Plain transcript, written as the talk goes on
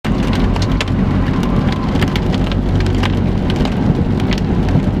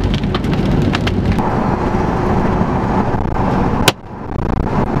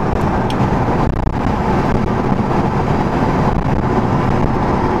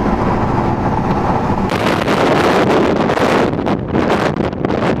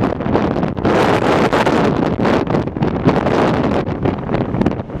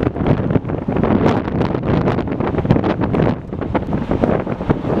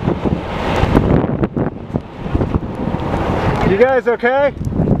You guys okay? I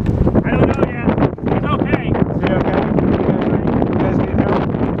don't know yet. It's okay. Is he okay? You guys need help?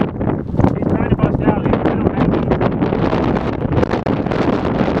 He's trying to bust out. I don't have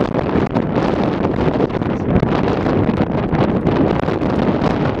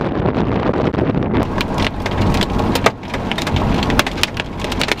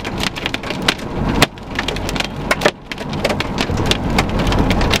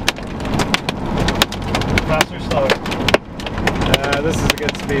Faster or slower? This is a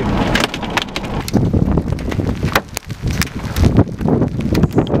good speed.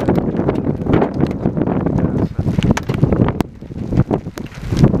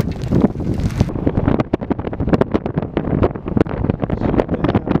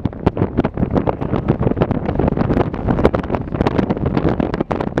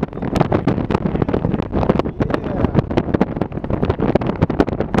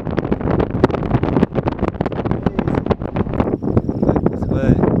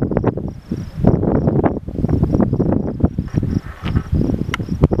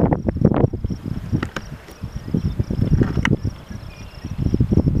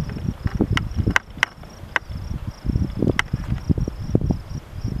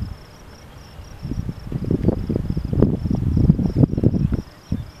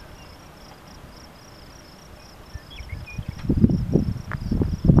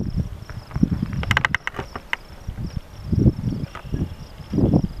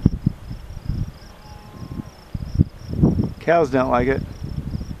 Cows don't like it.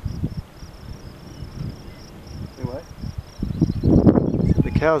 Say what?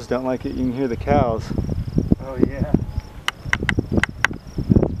 The cows don't like it. You can hear the cows. Oh yeah.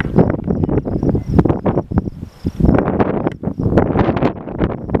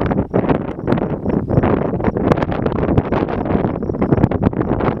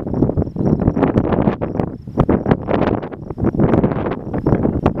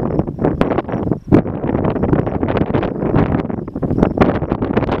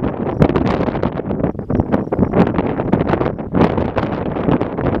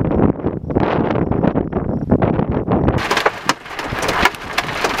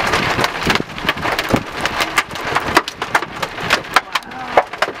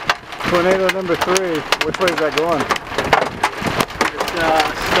 Tornado number 3. Which way is that going?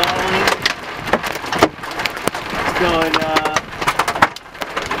 It's going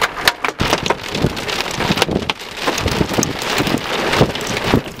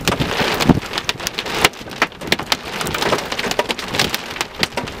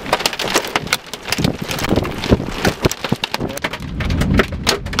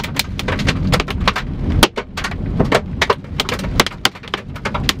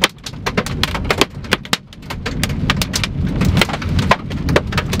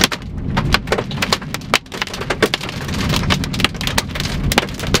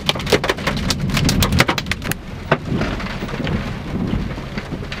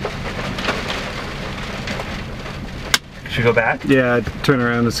Should we go back? Yeah, turn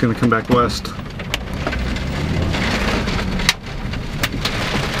around. It's going to come back west.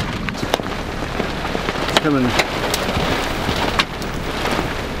 It's coming.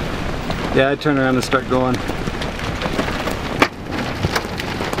 Yeah, I'd turn around and start going.